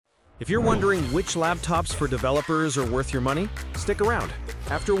If you're wondering which laptops for developers are worth your money, stick around.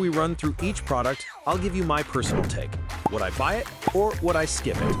 After we run through each product, I'll give you my personal take. Would I buy it or would I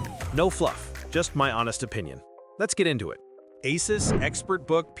skip it? No fluff, just my honest opinion. Let's get into it. Asus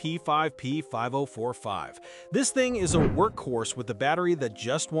ExpertBook P5P5045. This thing is a workhorse with a battery that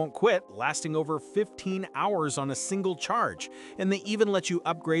just won't quit, lasting over 15 hours on a single charge. And they even let you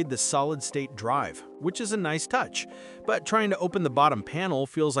upgrade the solid-state drive, which is a nice touch. But trying to open the bottom panel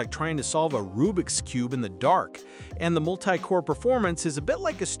feels like trying to solve a Rubik's Cube in the dark. And the multi-core performance is a bit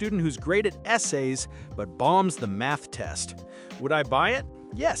like a student who's great at essays, but bombs the math test. Would I buy it?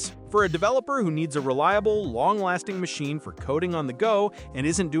 Yes, for a developer who needs a reliable, long-lasting machine for coding on the go and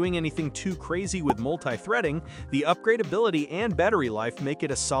isn't doing anything too crazy with multi-threading, the upgradability and battery life make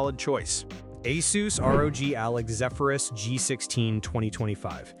it a solid choice. Asus ROG Alex Zephyrus G16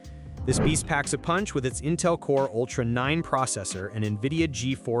 2025. This beast packs a punch with its Intel Core Ultra 9 processor and NVIDIA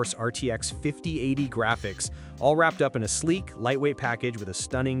GeForce RTX 5080 graphics, all wrapped up in a sleek, lightweight package with a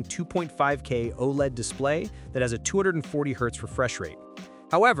stunning 2.5K OLED display that has a 240 Hz refresh rate.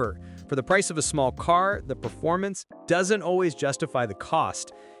 However, for the price of a small car, the performance doesn't always justify the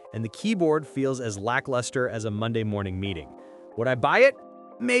cost, and the keyboard feels as lackluster as a Monday morning meeting. Would I buy it?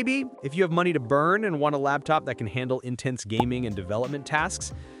 Maybe, if you have money to burn and want a laptop that can handle intense gaming and development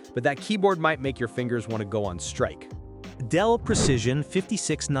tasks, but that keyboard might make your fingers want to go on strike. Dell Precision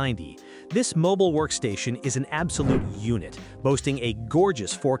 5690. This mobile workstation is an absolute unit, boasting a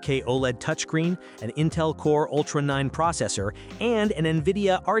gorgeous 4K OLED touchscreen, an Intel Core Ultra 9 processor, and an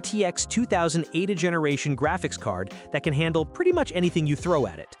NVIDIA RTX 2008 generation graphics card that can handle pretty much anything you throw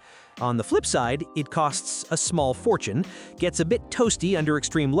at it. On the flip side, it costs a small fortune, gets a bit toasty under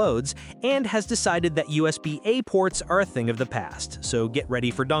extreme loads, and has decided that USB-A ports are a thing of the past, so get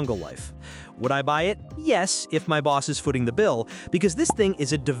ready for dongle life. Would I buy it? Yes, if my boss is footing the bill, because this thing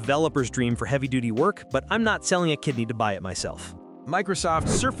is a developer's dream for heavy-duty work, but I'm not selling a kidney to buy it myself. Microsoft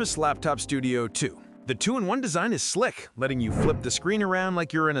Surface Laptop Studio 2. The 2-in-1 design is slick, letting you flip the screen around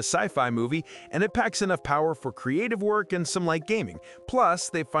like you're in a sci-fi movie, and it packs enough power for creative work and some light gaming. Plus,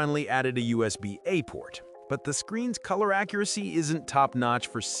 they finally added a USB-A port. But the screen's color accuracy isn't top-notch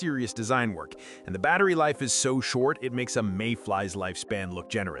for serious design work, and the battery life is so short it makes a mayfly's lifespan look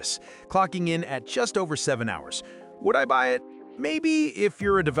generous, clocking in at just over 7 hours. Would I buy it? Maybe if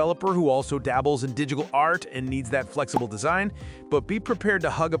you're a developer who also dabbles in digital art and needs that flexible design, but be prepared to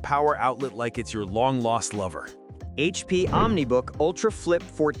hug a power outlet like it's your long-lost lover. HP OmniBook Ultra Flip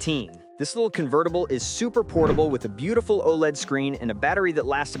 14. This little convertible is super portable with a beautiful OLED screen and a battery that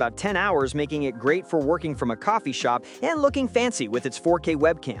lasts about 10 hours, making it great for working from a coffee shop and looking fancy with its 4K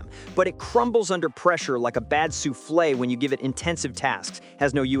webcam. But it crumbles under pressure like a bad souffle when you give it intensive tasks,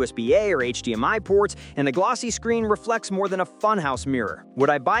 has no USB-A or HDMI ports, and the glossy screen reflects more than a funhouse mirror.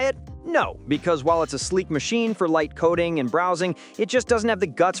 Would I buy it? No, because while it's a sleek machine for light coding and browsing, it just doesn't have the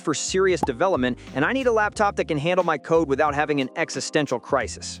guts for serious development, and I need a laptop that can handle my code without having an existential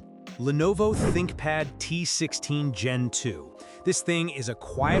crisis. Lenovo ThinkPad T16 Gen 2. This thing is a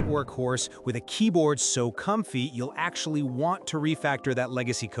quiet workhorse with a keyboard so comfy you'll actually want to refactor that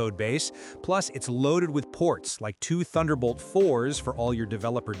legacy code base. Plus, it's loaded with ports, like 2 Thunderbolt 4s for all your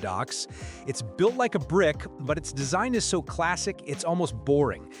developer docks. It's built like a brick, but its design is so classic it's almost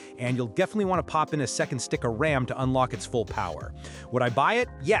boring, and you'll definitely want to pop in a second stick of RAM to unlock its full power. Would I buy it?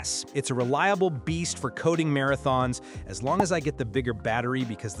 Yes, it's a reliable beast for coding marathons, as long as I get the bigger battery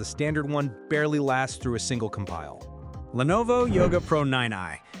because the standard one barely lasts through a single compile. Lenovo Yoga Pro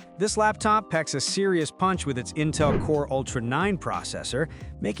 9i. This laptop packs a serious punch with its Intel Core Ultra 9 processor,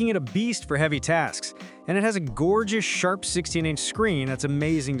 making it a beast for heavy tasks. And it has a gorgeous, sharp 16-inch screen that's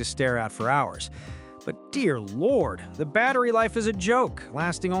amazing to stare at for hours. But dear lord, the battery life is a joke,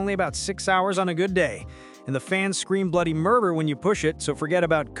 lasting only about 6 hours on a good day. And the fans scream bloody murder when you push it, so forget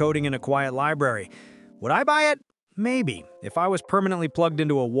about coding in a quiet library. Would I buy it? Maybe, if I was permanently plugged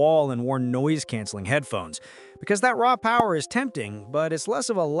into a wall and wore noise-canceling headphones. Because that raw power is tempting, but it's less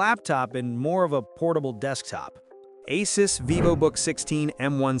of a laptop and more of a portable desktop. Asus VivoBook 16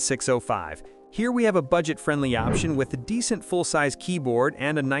 M1605. Here we have a budget-friendly option with a decent full-size keyboard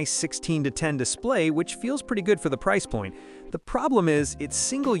and a nice 16:10 display, which feels pretty good for the price point. The problem is, its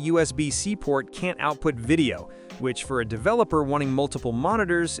single USB-C port can't output video, which for a developer wanting multiple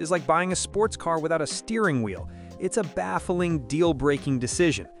monitors is like buying a sports car without a steering wheel. It's a baffling, deal-breaking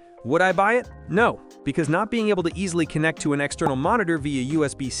decision. Would I buy it? No, because not being able to easily connect to an external monitor via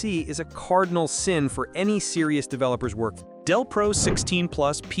USB-C is a cardinal sin for any serious developer's work. Dell Pro 16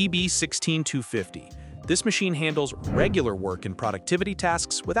 Plus PB16250. This machine handles regular work and productivity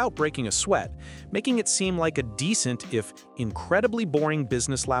tasks without breaking a sweat, making it seem like a decent, if incredibly boring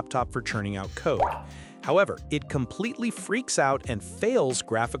business laptop for churning out code. However, it completely freaks out and fails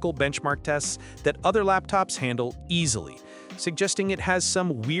graphical benchmark tests that other laptops handle easily, suggesting it has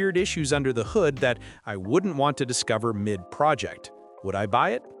some weird issues under the hood that I wouldn't want to discover mid-project. Would I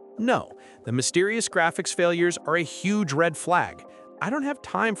buy it? No. The mysterious graphics failures are a huge red flag. I don't have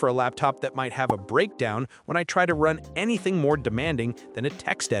time for a laptop that might have a breakdown when I try to run anything more demanding than a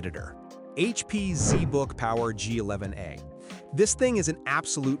text editor. HP ZBook Power G11A. This thing is an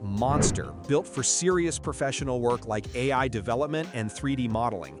absolute monster, built for serious professional work like AI development and 3D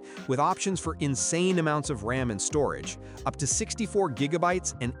modeling, with options for insane amounts of RAM and storage, up to 64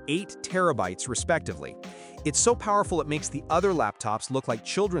 gigabytes and 8 terabytes respectively. It's so powerful it makes the other laptops look like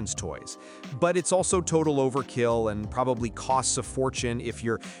children's toys, but it's also total overkill and probably costs a fortune if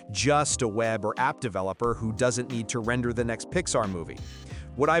you're just a web or app developer who doesn't need to render the next Pixar movie.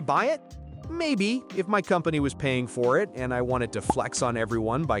 Would I buy it? Maybe, if my company was paying for it and I wanted to flex on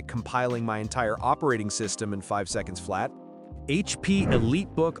everyone by compiling my entire operating system in 5 seconds flat. HP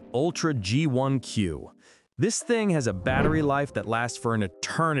EliteBook Ultra G1Q. This thing has a battery life that lasts for an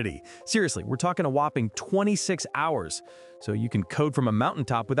eternity. Seriously, we're talking a whopping 26 hours, so you can code from a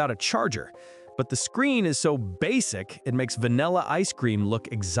mountaintop without a charger. But the screen is so basic, it makes vanilla ice cream look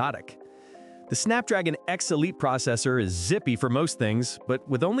exotic. The Snapdragon X Elite processor is zippy for most things, but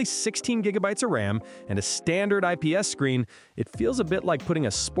with only 16 gigabytes of RAM and a standard IPS screen, it feels a bit like putting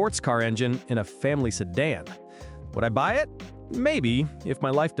a sports car engine in a family sedan. Would I buy it? Maybe, if my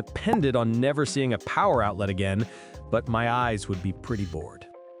life depended on never seeing a power outlet again, but my eyes would be pretty bored.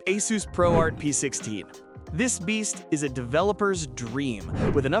 Asus ProArt P16. This beast is a developer's dream,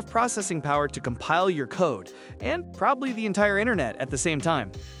 with enough processing power to compile your code, and probably the entire internet at the same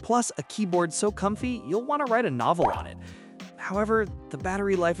time. Plus, a keyboard so comfy, you'll want to write a novel on it. However, the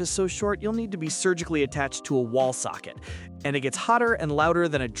battery life is so short, you'll need to be surgically attached to a wall socket, and it gets hotter and louder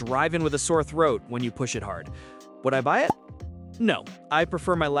than a drive-in with a sore throat when you push it hard. Would I buy it? No, I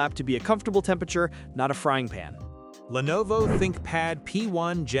prefer my lap to be a comfortable temperature, not a frying pan. Lenovo ThinkPad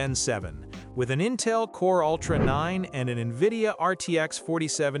P1 Gen 7. With an Intel Core Ultra 9 and an NVIDIA RTX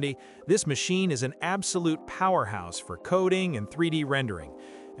 4070, this machine is an absolute powerhouse for coding and 3D rendering,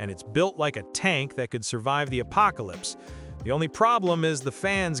 and it's built like a tank that could survive the apocalypse. The only problem is the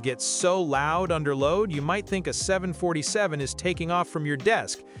fans get so loud under load you might think a 747 is taking off from your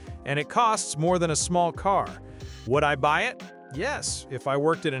desk, and it costs more than a small car. Would I buy it? Yes, if I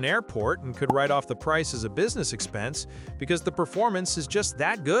worked at an airport and could write off the price as a business expense, because the performance is just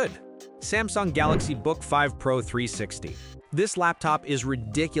that good. Samsung Galaxy Book 5 Pro 360. This laptop is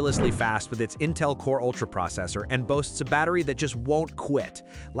ridiculously fast with its Intel Core Ultra processor and boasts a battery that just won't quit,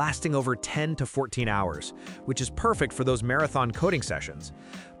 lasting over 10 to 14 hours, which is perfect for those marathon coding sessions.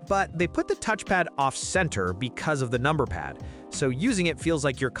 But they put the touchpad off-center because of the number pad, so using it feels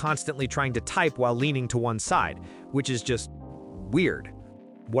like you're constantly trying to type while leaning to one side, which is just weird.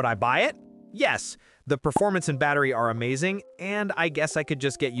 Would I buy it? Yes. The performance and battery are amazing, and I guess I could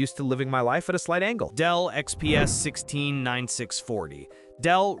just get used to living my life at a slight angle. Dell XPS 169640.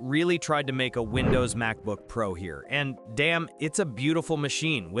 Dell really tried to make a Windows MacBook Pro here, and damn, it's a beautiful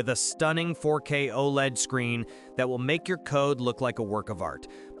machine with a stunning 4K OLED screen that will make your code look like a work of art.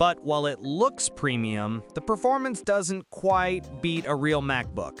 But while it looks premium, the performance doesn't quite beat a real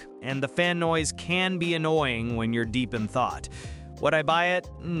MacBook, and the fan noise can be annoying when you're deep in thought. Would I buy it?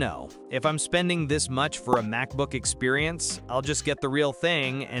 No. If I'm spending this much for a MacBook experience, I'll just get the real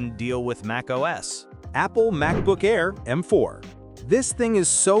thing and deal with macOS. Apple MacBook Air M4. This thing is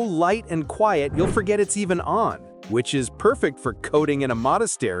so light and quiet you'll forget it's even on, which is perfect for coding in a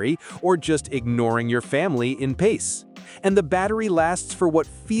monastery or just ignoring your family in pace. And the battery lasts for what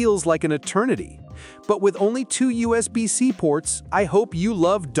feels like an eternity. But with only 2 USB-C ports, I hope you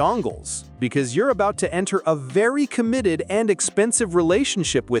love dongles, because you're about to enter a very committed and expensive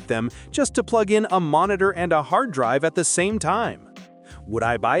relationship with them just to plug in a monitor and a hard drive at the same time. Would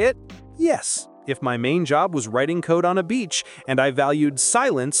I buy it? Yes, if my main job was writing code on a beach and I valued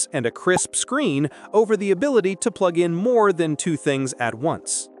silence and a crisp screen over the ability to plug in more than 2 things at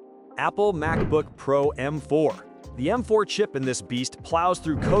once. Apple MacBook Pro M4. The M4 chip in this beast plows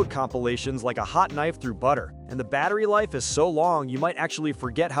through code compilations like a hot knife through butter, and the battery life is so long you might actually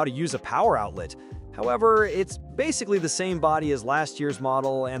forget how to use a power outlet. However, it's basically the same body as last year's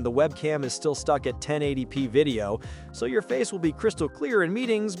model, and the webcam is still stuck at 1080p video, so your face will be crystal clear in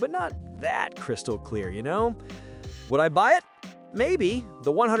meetings, but not that crystal clear, you know? Would I buy it? Maybe.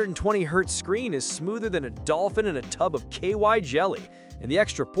 The 120Hz screen is smoother than a dolphin in a tub of KY jelly, and the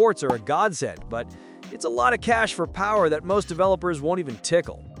extra ports are a godsend, but It's a lot of cash for power that most developers won't even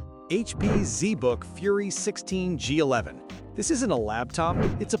tickle. HP ZBook Fury 16G11. This isn't a laptop,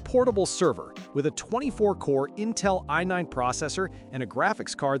 it's a portable server with a 24-core Intel i9 processor and a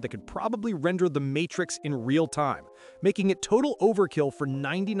graphics card that could probably render the Matrix in real time, making it total overkill for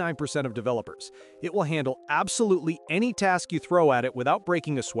 99% of developers. It will handle absolutely any task you throw at it without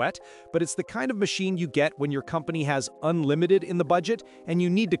breaking a sweat, but it's the kind of machine you get when your company has unlimited in the budget and you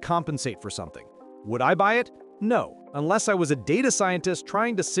need to compensate for something. Would I buy it? No, unless I was a data scientist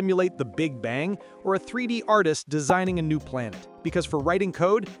trying to simulate the Big Bang or a 3D artist designing a new planet. Because for writing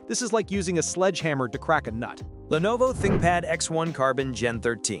code, this is like using a sledgehammer to crack a nut. Lenovo ThinkPad X1 Carbon Gen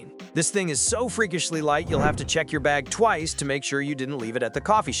 13. This thing is so freakishly light you'll have to check your bag twice to make sure you didn't leave it at the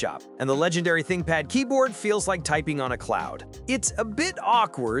coffee shop. And the legendary ThinkPad keyboard feels like typing on a cloud. It's a bit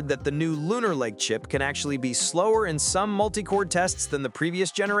awkward that the new Lunar Lake chip can actually be slower in some multi-core tests than the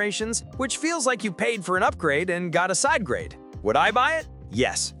previous generations, which feels like you paid for an upgrade and got a side grade. Would I buy it?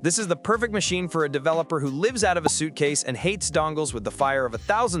 Yes, this is the perfect machine for a developer who lives out of a suitcase and hates dongles with the fire of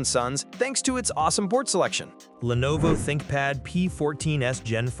 1,000 suns thanks to its awesome port selection. Lenovo ThinkPad P14s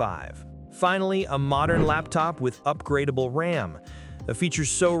Gen 5. Finally, a modern laptop with upgradable RAM. A feature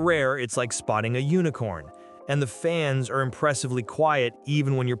so rare it's like spotting a unicorn. And the fans are impressively quiet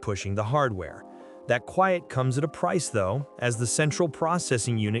even when you're pushing the hardware. That quiet comes at a price though, as the central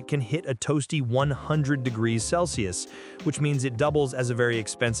processing unit can hit a toasty 100 degrees Celsius, which means it doubles as a very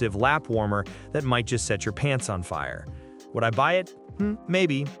expensive lap warmer that might just set your pants on fire. Would I buy it?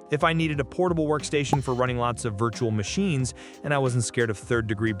 Maybe, if I needed a portable workstation for running lots of virtual machines and I wasn't scared of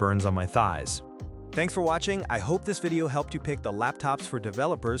third-degree burns on my thighs. Thanks for watching. I hope this video helped you pick the laptops for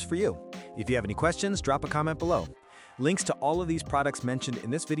developers for you. If you have any questions, drop a comment below. Links to all of these products mentioned in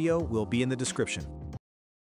this video will be in the description.